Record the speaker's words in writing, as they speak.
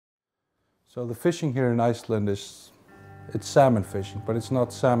So the fishing here in Iceland it's salmon fishing, but it's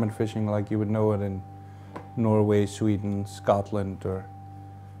not salmon fishing like you would know it in Norway, Sweden, Scotland, or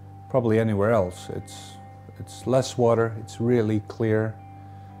probably anywhere else. It's less water, it's really clear.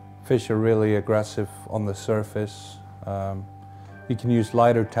 Fish are really aggressive on the surface. You can use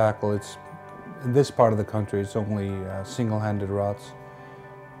lighter tackle. In this part of the country, it's only single-handed rods.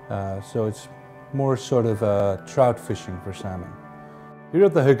 So it's more sort of trout fishing for salmon. Here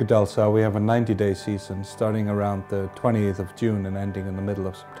at the Haukadalsá we have a 90-day season starting around the 20th of June and ending in the middle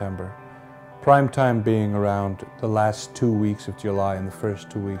of September. Prime time being around the last 2 weeks of July and the first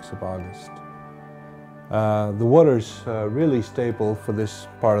 2 weeks of August. The water's really stable for this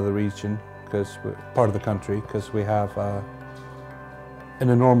part of the region, part of the country, because we have an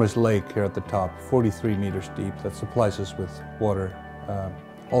enormous lake here at the top, 43 meters deep, that supplies us with water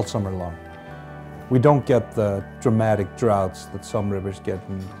all summer long. We don't get the dramatic droughts that some rivers get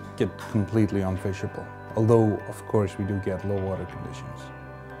and get completely unfishable, although of course we do get low water conditions.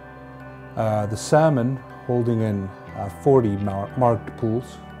 The salmon holding in 40 marked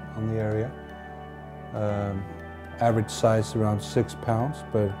pools on the area. Average size around 6 pounds,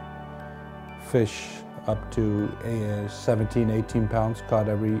 but fish up to 17, 18 pounds caught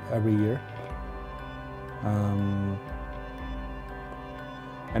every year.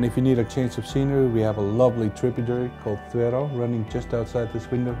 And if you need a change of scenery, we have a lovely tributary called Þverá running just outside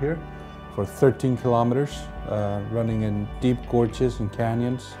this window here for 13 kilometers, running in deep gorges and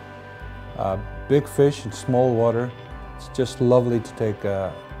canyons. Big fish in small water. It's just lovely to take,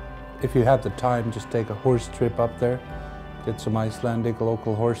 if you have the time, just take a horse trip up there, get some Icelandic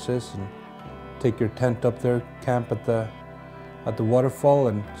local horses and take your tent up there, camp at the waterfall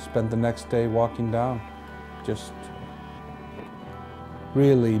and spend the next day walking down. Just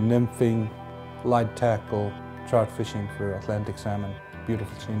really nymphing, light tackle, trout fishing for Atlantic salmon.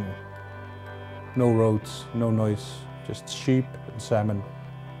 Beautiful scenery. No roads, no noise, just sheep and salmon.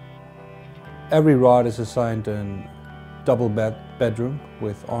 Every rod is assigned a double bedroom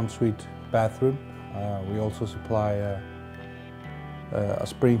with ensuite bathroom. We also supply a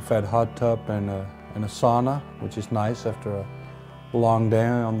spring-fed hot tub and a sauna, which is nice after a long day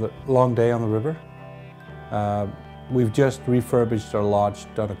on the river. We've just refurbished our lodge,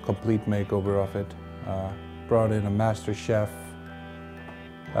 done a complete makeover of it, brought in a master chef.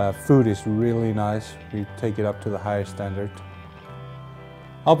 Food is really nice. We take it up to the highest standard.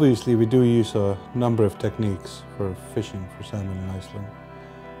 Obviously, we do use a number of techniques for fishing for salmon in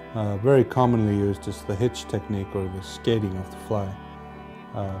Iceland. Very commonly used is the hitch technique, or the skating of the fly,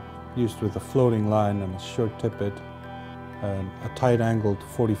 used with a floating line and a short tippet, a tight-angled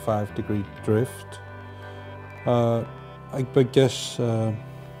 45-degree drift. I guess,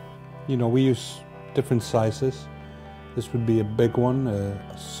 you know, we use different sizes. This would be a big one,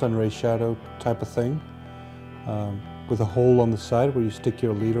 a sunray shadow type of thing, with a hole on the side where you stick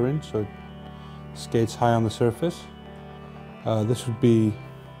your leader in so it skates high on the surface. This would be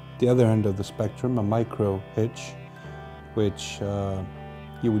the other end of the spectrum, a micro hitch, which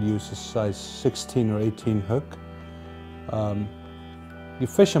you would use a size 16 or 18 hook. You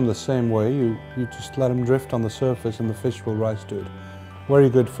fish them the same way, you just let them drift on the surface and the fish will rise to it.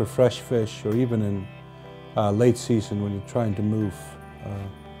 Very good for fresh fish, or even in late season when you're trying to move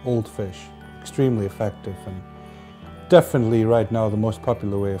old fish. Extremely effective and definitely right now the most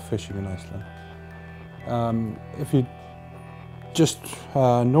popular way of fishing in Iceland. If you just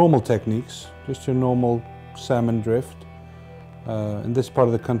normal techniques, just your normal salmon drift, in this part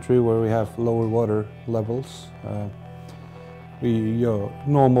of the country where we have lower water levels, your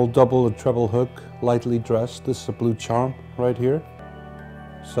normal double or treble hook, lightly dressed. This is a blue charm right here,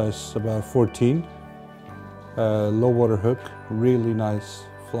 size about 14. Low water hook, really nice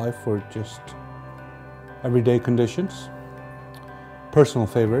fly for just everyday conditions. Personal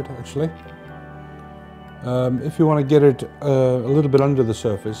favorite, actually. If you want to get it a little bit under the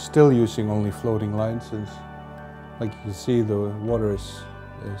surface, still using only floating lines, since, like you can see, the water is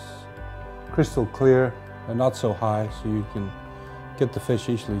crystal clear and not so high, so you can get the fish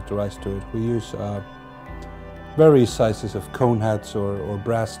easily to rise to it. We use various sizes of cone heads or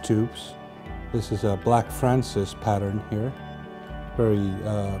brass tubes. This is a Black Francis pattern here.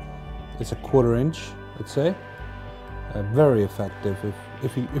 It's a 1/4 inch, let's say. Very effective.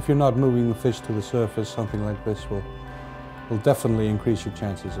 If you're not moving the fish to the surface, something like this will definitely increase your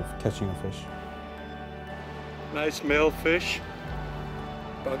chances of catching a fish. Nice male fish,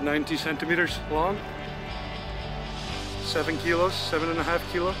 about 90 centimeters long. 7 kilos, 7.5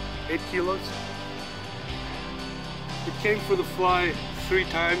 kilo, 8 kilos. It came for the fly 3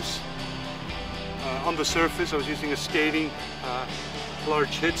 times. On the surface I was using a skating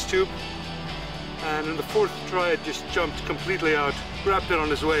large hitch tube. And in the fourth try, it just jumped completely out, grabbed it on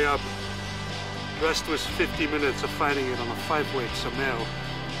his way up. The rest was 50 minutes of fighting it on a 5-weight Somel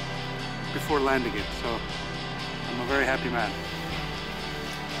before landing it. So I'm a very happy man.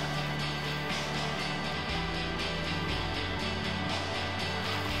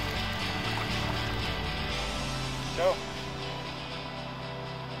 So.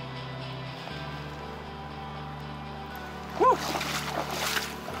 Woo.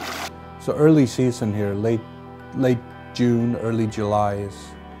 So early season here, late June, early July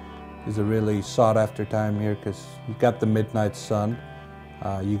is a really sought after time here because you got the midnight sun,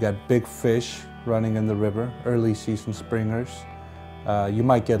 you got big fish running in the river, early season springers. You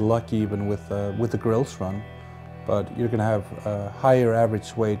might get lucky even with the grills run, but you're going to have a higher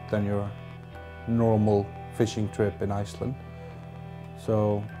average weight than your normal fishing trip in Iceland.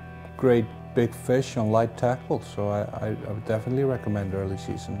 So great big fish on light tackle, so I would definitely recommend early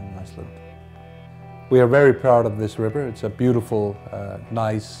season in Iceland. We are very proud of this river. It's a beautiful,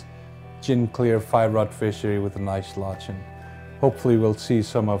 nice, gin-clear 5-rod fishery with a nice lodge, and hopefully we'll see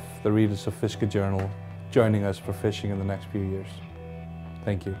some of the readers of Fiskejournal joining us for fishing in the next few years.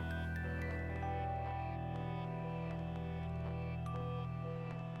 Thank you.